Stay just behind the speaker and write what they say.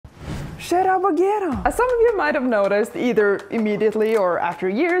Será bagueira. As some of you might have noticed, either immediately or after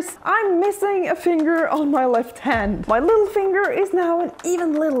years, I'm missing a finger on my left hand. My little finger is now an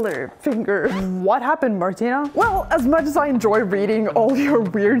even littler finger. What happened, Martina? Well, as much as I enjoy reading all your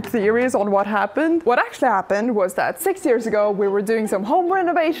weird theories on what happened, what actually happened was that 6 years ago we were doing some home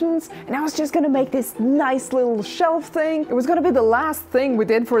renovations and I was just gonna make this nice little shelf thing. It was gonna be the last thing we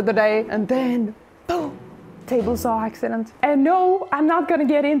did for the day, and then boom! Table saw accident. And no, I'm not gonna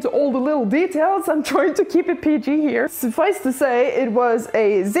get into all the little details. I'm trying to keep it PG here. Suffice to say, it was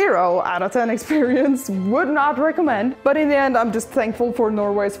a 0 out of 10 experience. Would not recommend. But in the end, I'm just thankful for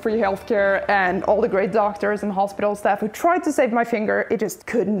Norway's free healthcare and all the great doctors and hospital staff who tried to save my finger. It just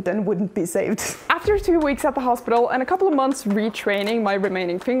couldn't and wouldn't be saved. After 2 weeks at the hospital and a couple of months retraining my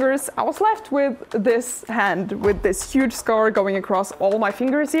remaining fingers, I was left with this hand with this huge scar going across all my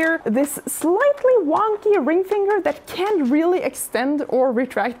fingers here. This slightly wonky ring finger that can't really extend or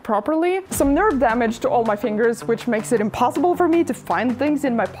retract properly. Some nerve damage to all my fingers, which makes it impossible for me to find things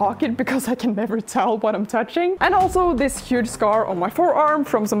in my pocket because I can never tell what I'm touching. And also this huge scar on my forearm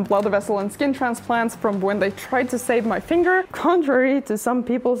from some blood vessel and skin transplants from when they tried to save my finger, contrary to some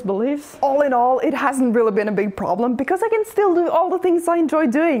people's beliefs. All in all, it hasn't really been a big problem because I can still do all the things I enjoy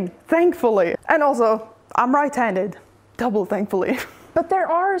doing, thankfully. And also, I'm right-handed. Double thankfully. But there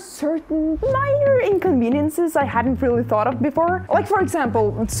are certain minor inconveniences I hadn't really thought of before. Like, for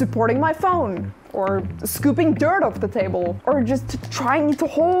example, supporting my phone, or scooping dirt off the table, or just trying to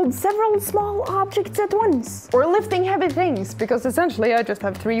hold several small objects at once, or lifting heavy things, because essentially I just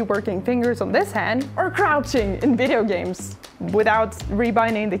have 3 working fingers on this hand, or crouching in video games without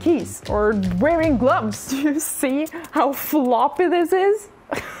rebinding the keys, or wearing gloves. Do you see how floppy this is?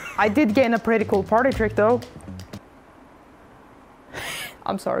 I did gain a pretty cool party trick though.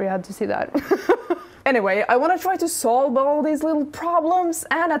 I'm sorry I had to see that. Anyway, I want to try to solve all these little problems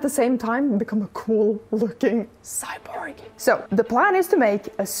and at the same time become a cool looking cyborg. So the plan is to make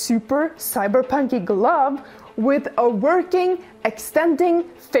a super cyberpunky glove with a working, extending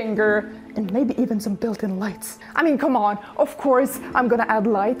finger and maybe even some built-in lights. I mean, come on, of course I'm gonna add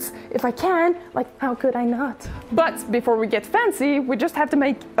lights if I can, like how could I not? But before we get fancy, we just have to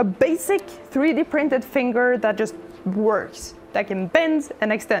make a basic 3D printed finger that just works, that can bend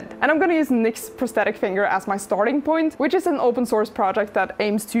and extend. And I'm gonna use Nick's prosthetic finger as my starting point, which is an open source project that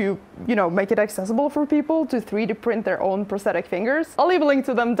aims to, you know, make it accessible for people to 3D print their own prosthetic fingers. I'll leave a link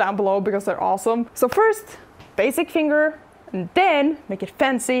to them down below because they're awesome. So first, basic finger, and then make it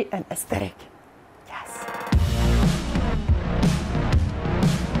fancy and aesthetic. Yes.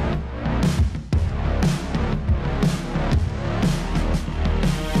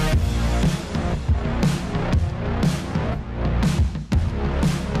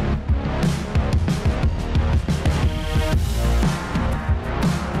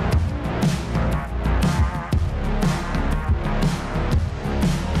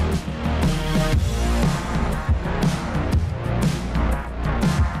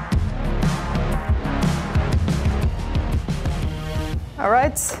 All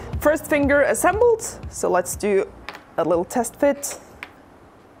right, first finger assembled. So let's do a little test fit.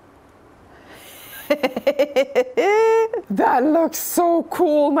 That looks so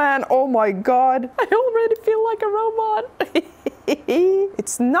cool, man. Oh my God. I already feel like a robot.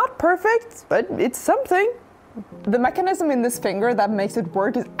 It's not perfect, but it's something. The mechanism in this finger that makes it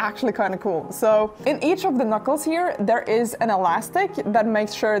work is actually kind of cool. So in each of the knuckles here, there is an elastic that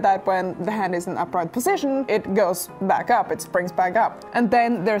makes sure that when the hand is in upright position, it goes back up, it springs back up. And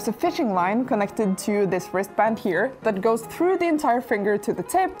then there's a fishing line connected to this wristband here that goes through the entire finger to the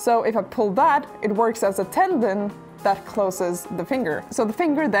tip. So if I pull that, it works as a tendon that closes the finger. So the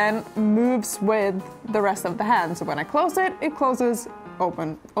finger then moves with the rest of the hand. So when I close it, it closes,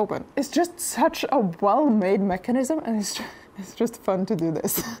 open, open. It's just such a well-made mechanism and it's just fun to do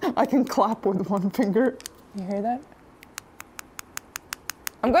this. I can clap with one finger. You hear that?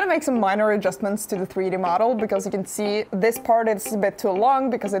 I'm gonna make some minor adjustments to the 3D model because you can see this part is a bit too long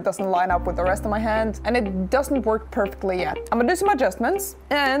because it doesn't line up with the rest of my hand and it doesn't work perfectly yet. I'm gonna do some adjustments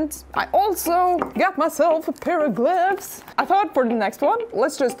and I also got myself a pair of gloves. I thought for the next one,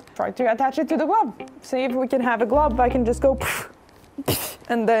 let's just try to attach it to the glove. See if we can have a glove I can just go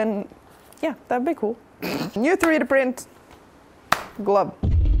and then, yeah, that'd be cool. New 3D print glove.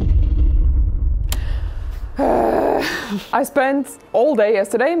 I spent all day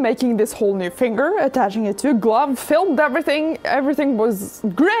yesterday making this whole new finger, attaching it to a glove, filmed everything was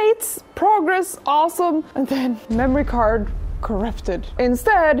great, progress awesome, and then memory card corrupted.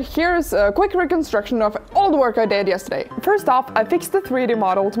 Instead, here's a quick reconstruction of all the work I did yesterday. First off, I fixed the 3D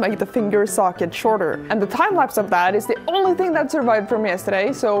model to make the finger socket shorter, and the time lapse of that is the only thing that survived from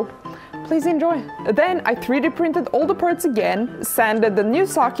yesterday, so please enjoy. Then I 3D printed all the parts again, sanded the new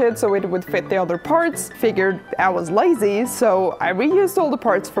socket so it would fit the other parts, figured I was lazy, so I reused all the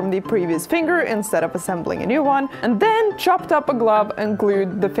parts from the previous finger instead of assembling a new one, and then chopped up a glove and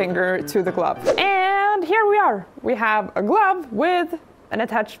glued the finger to the glove. And here we are! We have a glove with an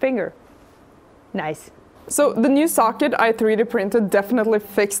attached finger. Nice. So the new socket I 3D printed definitely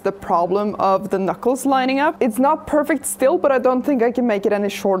fixed the problem of the knuckles lining up. It's not perfect still, but I don't think I can make it any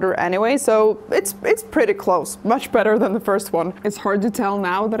shorter anyway, so it's pretty close. Much better than the first one. It's hard to tell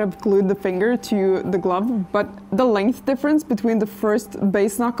now that I've glued the finger to the glove, but the length difference between the first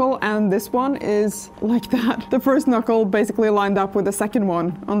base knuckle and this one is like that. The first knuckle basically lined up with the second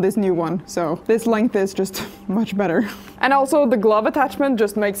one on this new one, so this length is just much better. And also the glove attachment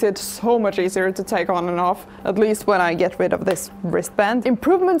just makes it so much easier to take on and off, at least when I get rid of this wristband.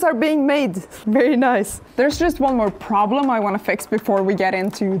 Improvements are being made. Very nice. There's just one more problem I want to fix before we get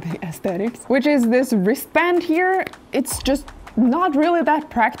into the aesthetics, which is this wristband here. It's just not really that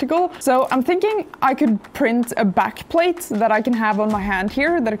practical. So I'm thinking I could print a back plate that I can have on my hand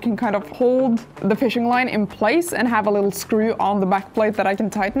here that can kind of hold the fishing line in place and have a little screw on the back plate that I can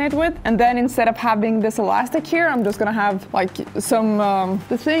tighten it with. And then instead of having this elastic here, I'm just gonna have like some,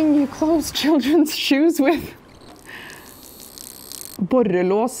 the thing you close children's shoes with.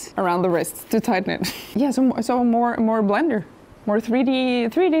 Borrelås around the wrist to tighten it. Yeah, so more blender. More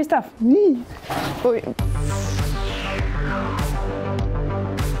 3D stuff. Oh,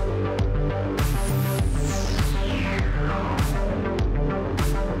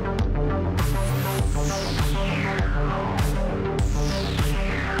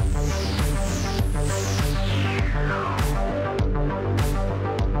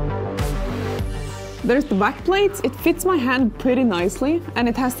 there's the back plate. It fits my hand pretty nicely, and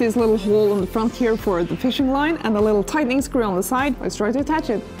it has this little hole on the front here for the fishing line and a little tightening screw on the side. Let's try to attach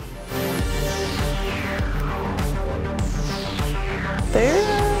it.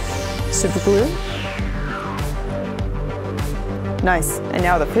 There. Super glue. Nice. And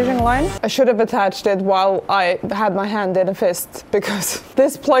now the fishing line. I should have attached it while I had my hand in a fist, because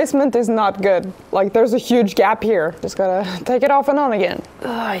this placement is not good. Like, there's a huge gap here. Just gotta take it off and on again. Ugh,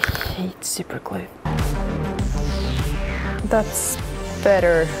 I hate super glue. That's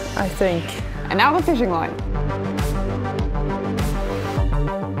better, I think. And now the fishing line.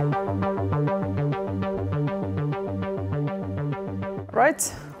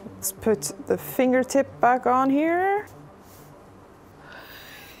 Right, let's put the fingertip back on here.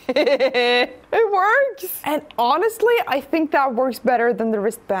 It works! And honestly, I think that works better than the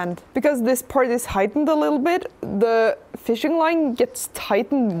wristband. Because this part is heightened a little bit, the fishing line gets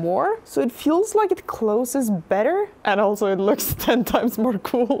tightened more, so it feels like it closes better. And also it looks 10 times more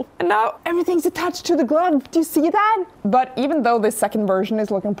cool. And now everything's attached to the glove. Do you see that? But even though this second version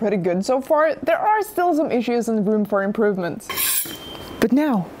is looking pretty good so far, there are still some issues and room for improvements. But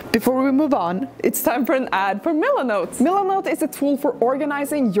now, before we move on, it's time for an ad for Milanote. Milanote is a tool for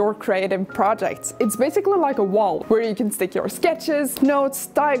organizing your creative projects. It's basically like a wall where you can stick your sketches, notes,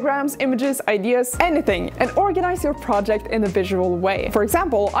 diagrams, images, ideas, anything, and organize your project in a visual way. For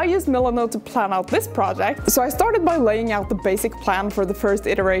example, I used Milanote to plan out this project. So I started by laying out the basic plan for the first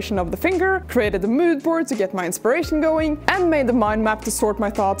iteration of the finger, created a mood board to get my inspiration going, and made a mind map to sort my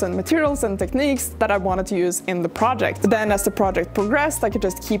thoughts and materials and techniques that I wanted to use in the project. Then as the project progressed, I could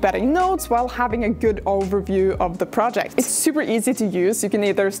just keep adding notes while having a good overview of the project. It's super easy to use. You can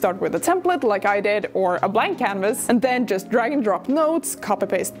either start with a template like I did or a blank canvas, and then just drag and drop notes, copy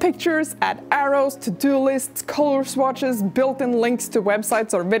paste pictures, add arrows, to-do lists, color swatches, built-in links to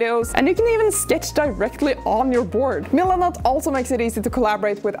websites or videos, and you can even sketch directly on your board. Milanote also makes it easy to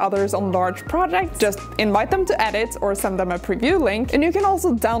collaborate with others on large projects. Just invite them to edit or send them a preview link, and you can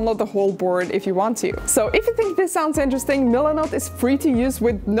also download the whole board if you want to. So if you think this sounds interesting, Milanote is free to use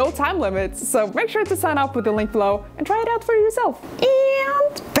with no time limits, so make sure to sign up with the link below and try it out for yourself.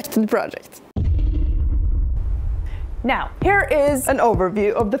 And back to the project. Now, here is an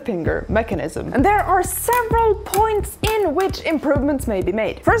overview of the finger mechanism. And there are several points in which improvements may be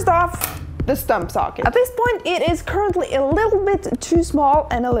made. First off, the stump socket. At this point, it is currently a little bit too small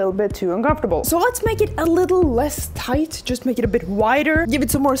and a little bit too uncomfortable. So let's make it a little less tight, just make it a bit wider, give it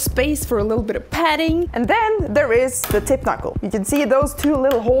some more space for a little bit of padding. And then there is the tip knuckle. You can see those two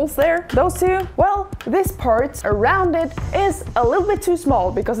little holes there. Those two, well, this part around it is a little bit too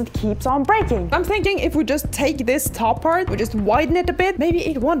small because it keeps on breaking. I'm thinking if we just take this top part, we just widen it a bit, maybe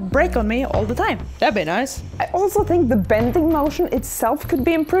it won't break on me all the time. That'd be nice. I also think the bending motion itself could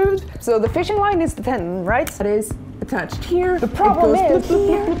be improved. So the fishing line is the tendon, right? That is attached here. The problem is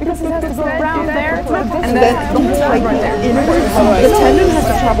here, because it has to go around there, and then the tendon has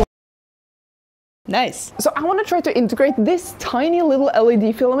to travel Nice. So I want to try to integrate this tiny little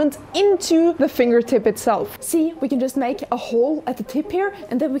LED filament into the fingertip itself. See, we can just make a hole at the tip here,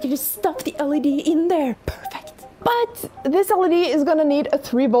 and then we can just stuff the LED in there. Perfect. But this LED is gonna need a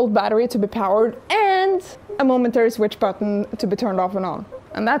 3-volt battery to be powered and a momentary switch button to be turned off and on.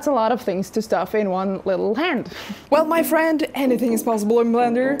 And that's a lot of things to stuff in one little hand. Well, my friend, anything is possible in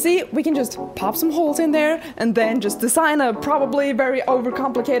Blender. See, we can just pop some holes in there and then just design a probably very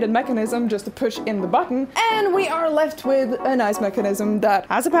overcomplicated mechanism just to push in the button. And we are left with a nice mechanism that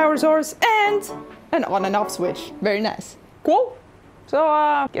has a power source and an on and off switch. Very nice. Cool.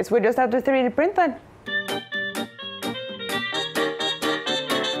 So, guess we just have to 3D print then.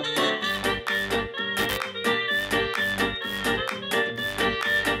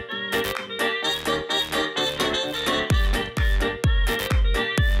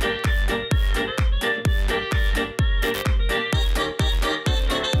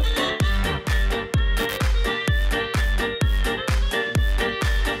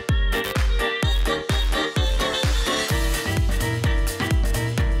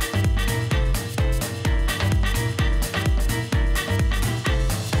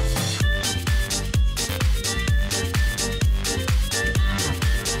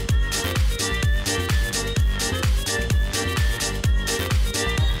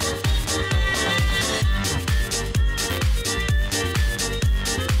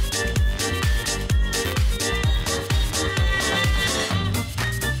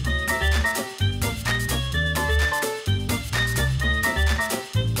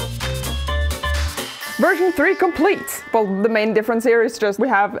 Version 3 complete! Well, the main difference here is just we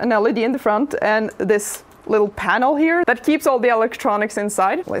have an LED in the front and this little panel here that keeps all the electronics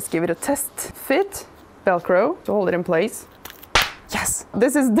inside. Let's give it a test fit. Velcro to hold it in place. Yes!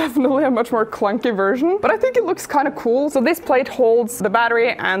 This is definitely a much more clunky version, but I think it looks kind of cool. So this plate holds the battery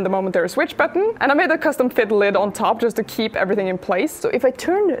and the momentary switch button, and I made a custom fit lid on top just to keep everything in place. So if I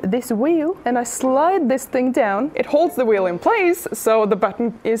turn this wheel and I slide this thing down, it holds the wheel in place, so the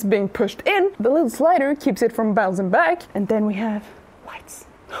button is being pushed in. The little slider keeps it from bouncing back, and then we have lights.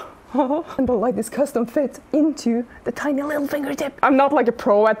 And the light is custom fit into the tiny little fingertip. I'm not like a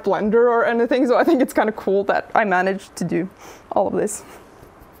pro at Blender or anything, so I think it's kind of cool that I managed to do all of this.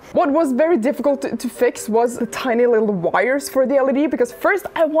 What was very difficult to fix was the tiny little wires for the LED, because first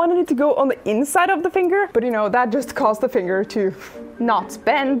I wanted it to go on the inside of the finger, but you know, that just caused the finger to not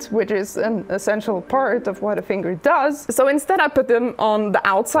bend, which is an essential part of what a finger does. So instead I put them on the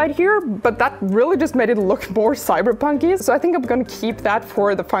outside here, but that really just made it look more cyberpunky. So I think I'm gonna keep that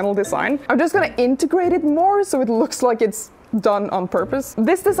for the final design. I'm just gonna integrate it more so it looks like it's done on purpose.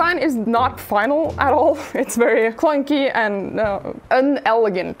 This design is not final at all. It's very clunky and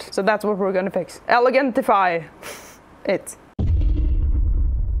unelegant. So that's what we're gonna fix. Elegantify it.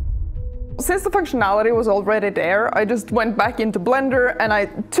 Since the functionality was already there, I just went back into Blender and I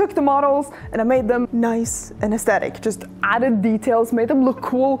took the models and I made them nice and aesthetic. Just added details, made them look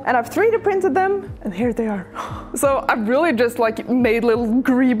cool, and I've 3D printed them, and here they are. So I've really just like made little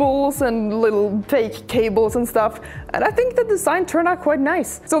greebles and little fake cables and stuff, and I think the design turned out quite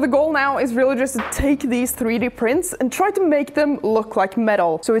nice. So the goal now is really just to take these 3D prints and try to make them look like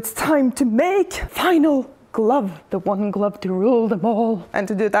metal. So it's time to make final glove, the one glove to rule them all. And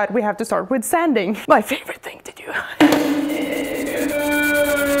to do that, we have to start with sanding. My favorite thing to do.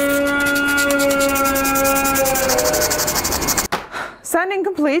 Sanding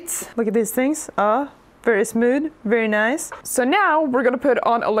complete. Look at these things. Very smooth, very nice. So now we're gonna put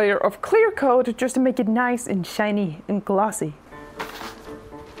on a layer of clear coat just to make it nice and shiny and glossy.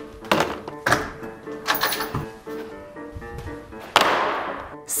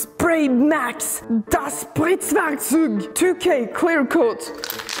 Spray Max, das Spritzwerkzeug, 2K clear coat.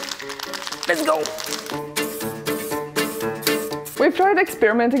 Let's go. We've tried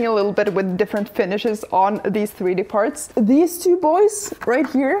experimenting a little bit with different finishes on these 3D parts. These two boys right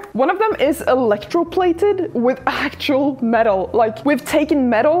here, one of them is electroplated with actual metal. Like, we've taken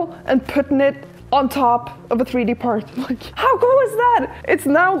metal and put it on top of a 3D part. Like, how cool is that? It's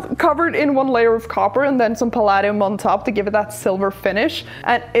now covered in one layer of copper and then some palladium on top to give it that silver finish.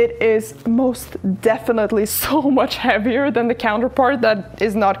 And it is most definitely so much heavier than the counterpart that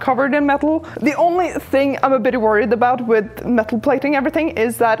is not covered in metal. The only thing I'm a bit worried about with metal plating everything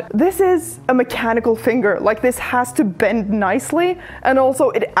is that this is a mechanical finger. Like, this has to bend nicely, and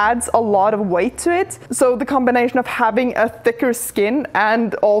also it adds a lot of weight to it. So the combination of having a thicker skin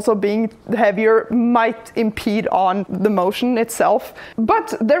and also being heavier might impede on the motion itself.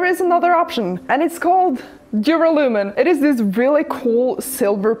 But there is another option, and it's called Duralumin. It is this really cool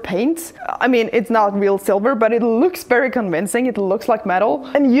silver paint. I mean, it's not real silver, but it looks very convincing. It looks like metal.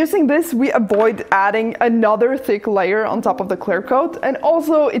 And using this, we avoid adding another thick layer on top of the clear coat. And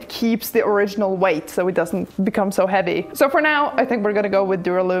also it keeps the original weight so it doesn't become so heavy. So for now, I think we're gonna go with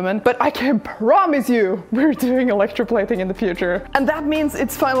Duralumin, but I can promise you we're doing electroplating in the future. And that means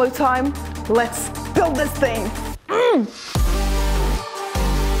it's finally time. Let's build this thing.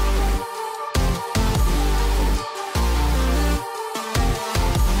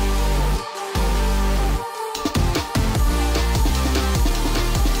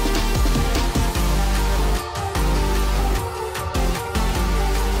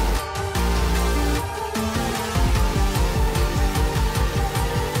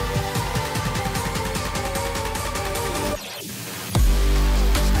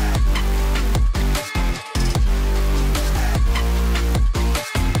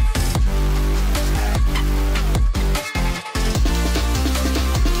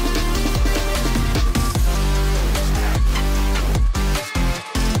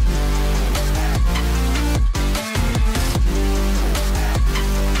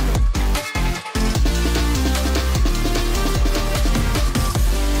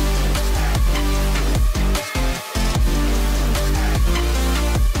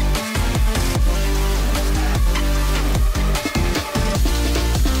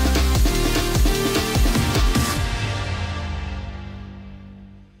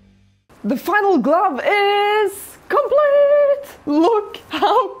 The final glove is complete! Look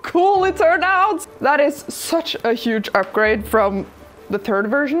how cool it turned out! That is such a huge upgrade from the third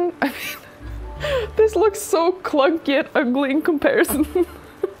version. I mean, this looks so clunky and ugly in comparison.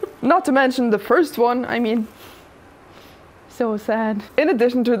 Not to mention the first one, I mean, so sad. In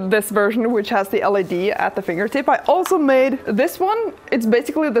addition to this version, which has the LED at the fingertip, I also made this one. It's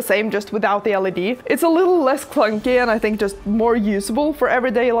basically the same, just without the LED. It's a little less clunky and I think just more usable for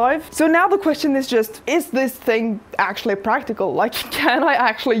everyday life. So now the question is just, is this thing actually practical? Like, can I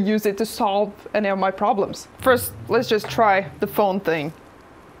actually use it to solve any of my problems? First, let's just try the phone thing.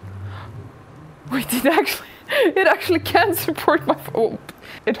 Wait, it actually can support my phone.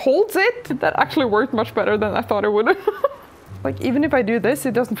 It holds it. That actually worked much better than I thought it would. Like, even if I do this,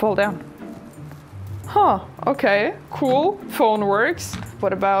 it doesn't fall down. Huh, okay, cool. Phone works.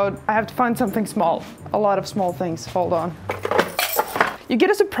 What about, I have to find something small. A lot of small things, hold on. You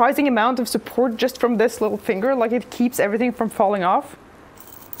get a surprising amount of support just from this little finger, like it keeps everything from falling off.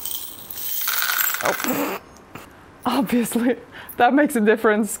 Oh. Obviously, that makes a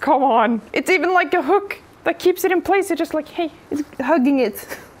difference, come on. It's even like a hook that keeps it in place. It's just like, hey, it's hugging it,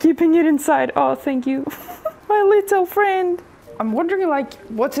 keeping it inside. Oh, thank you, my little friend. I'm wondering, like,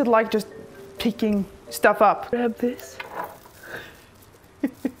 what's it like just picking stuff up? Grab this.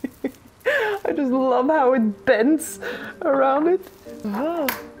 I just love how it bends around it. Oh.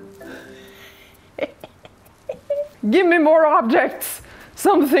 Give me more objects!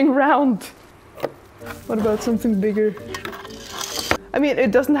 Something round. What about something bigger? I mean, it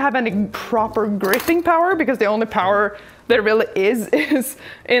doesn't have any proper gripping power because the only power there really is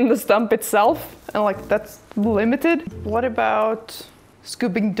in the stump itself. And like, that's limited. What about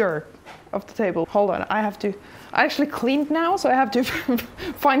scooping dirt off the table? Hold on, I actually cleaned now, so I have to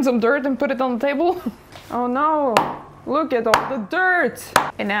find some dirt and put it on the table. Oh no, look at all the dirt.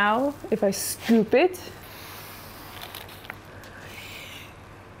 And now, if I scoop it,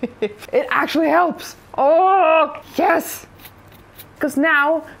 it actually helps. Oh, yes. Because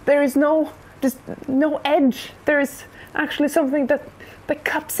now there is no edge. There is actually something that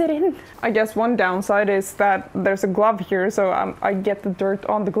cups it in. I guess one downside is that there's a glove here, so I get the dirt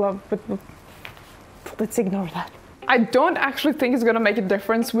on the glove, but let's ignore that. I don't actually think it's gonna make a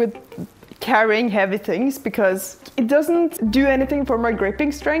difference with carrying heavy things because it doesn't do anything for my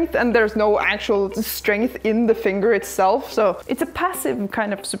gripping strength and there's no actual strength in the finger itself, so it's a passive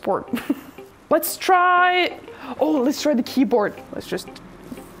kind of support. Let's try the keyboard. Let's just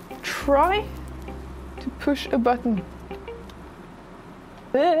try to push a button.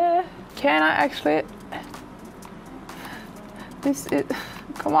 Can I actually?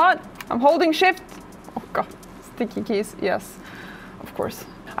 Come on, I'm holding shift. Oh god, sticky keys, yes, of course.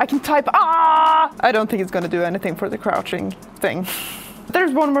 I can type, I don't think it's gonna do anything for the crouching thing.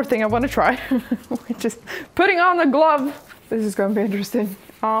 There's one more thing I wanna try, which is putting on a glove. This is gonna be interesting.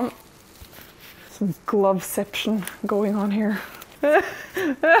 Some gloveception going on here.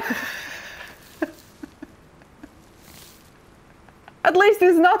 At least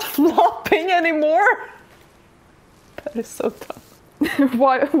it's not flopping anymore. That is so dumb.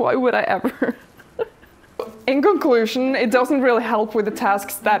 Why would I ever? In conclusion, it doesn't really help with the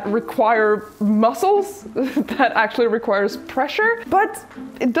tasks that require muscles, that actually requires pressure, but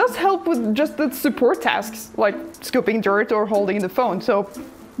it does help with just the support tasks, like scooping dirt or holding the phone, so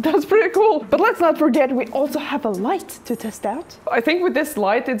that's pretty cool. But let's not forget, we also have a light to test out. I think with this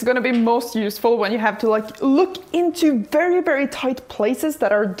light, it's gonna be most useful when you have to like look into very, very tight places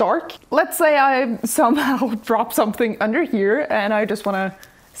that are dark. Let's say I somehow drop something under here and I just wanna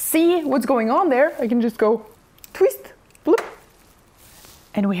see what's going on there. I can just go twist, bloop,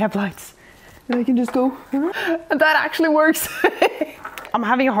 and we have lights. And I can just go, and that actually works. I'm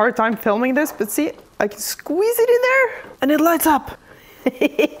having a hard time filming this, but see, I can squeeze it in there and it lights up.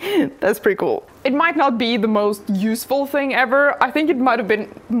 That's pretty cool. It might not be the most useful thing ever. I think it might have been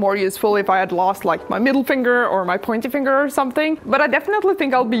more useful if I had lost like my middle finger or my pointy finger or something, but I definitely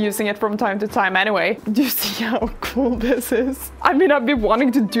think I'll be using it from time to time anyway. Do you see how cool this is? I mean, I've been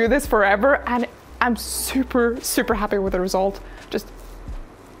wanting to do this forever and I'm super, super happy with the result.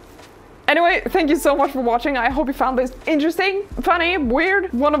 Anyway, thank you so much for watching. I hope you found this interesting, funny,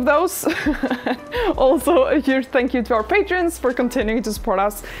 weird, one of those. Also, a huge thank you to our patrons for continuing to support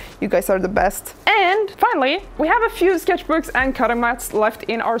us. You guys are the best. And finally, we have a few sketchbooks and cutting mats left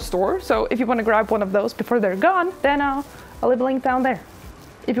in our store. So if you want to grab one of those before they're gone, then I'll leave a link down there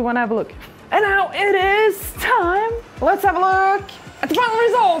if you want to have a look. And now it is time. Let's have a look at the final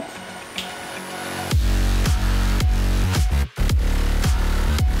result.